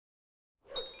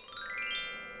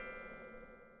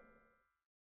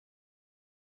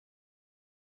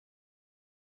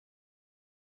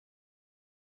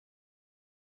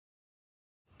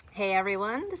Hey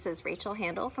everyone, this is Rachel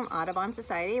Handel from Audubon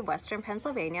Society of Western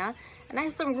Pennsylvania, and I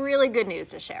have some really good news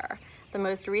to share. The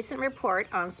most recent report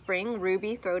on spring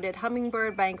ruby-throated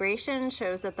hummingbird migration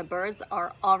shows that the birds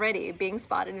are already being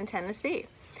spotted in Tennessee.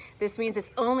 This means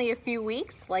it's only a few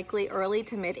weeks, likely early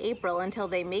to mid-April, until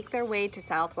they make their way to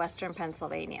southwestern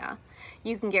Pennsylvania.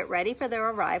 You can get ready for their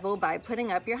arrival by putting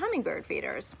up your hummingbird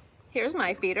feeders. Here's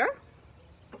my feeder.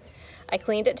 I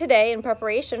cleaned it today in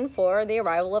preparation for the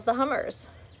arrival of the hummers.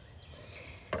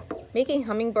 Making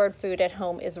hummingbird food at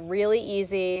home is really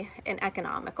easy and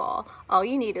economical. All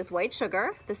you need is white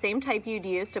sugar, the same type you'd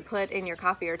use to put in your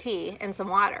coffee or tea, and some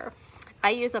water.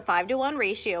 I use a 5-to-1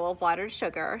 ratio of water to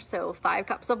sugar, so 5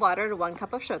 cups of water to 1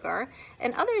 cup of sugar,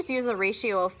 and others use a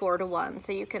ratio of 4-to-1,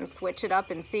 so you can switch it up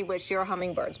and see which your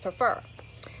hummingbirds prefer.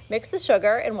 Mix the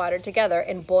sugar and water together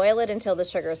and boil it until the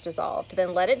sugar is dissolved.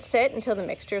 Then let it sit until the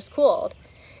mixture is cooled.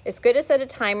 It's good to set a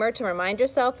timer to remind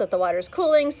yourself that the water is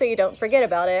cooling so you don't forget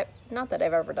about it. Not that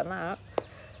I've ever done that.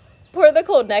 Pour the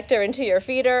cold nectar into your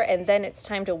feeder, and then it's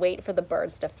time to wait for the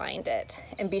birds to find it.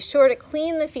 And be sure to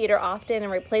clean the feeder often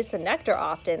and replace the nectar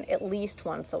often, at least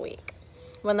once a week.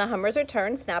 When the hummers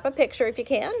return, snap a picture if you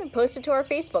can and post it to our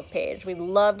Facebook page. We'd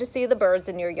love to see the birds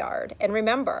in your yard. And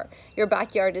remember, your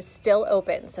backyard is still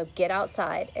open, so get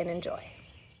outside and enjoy.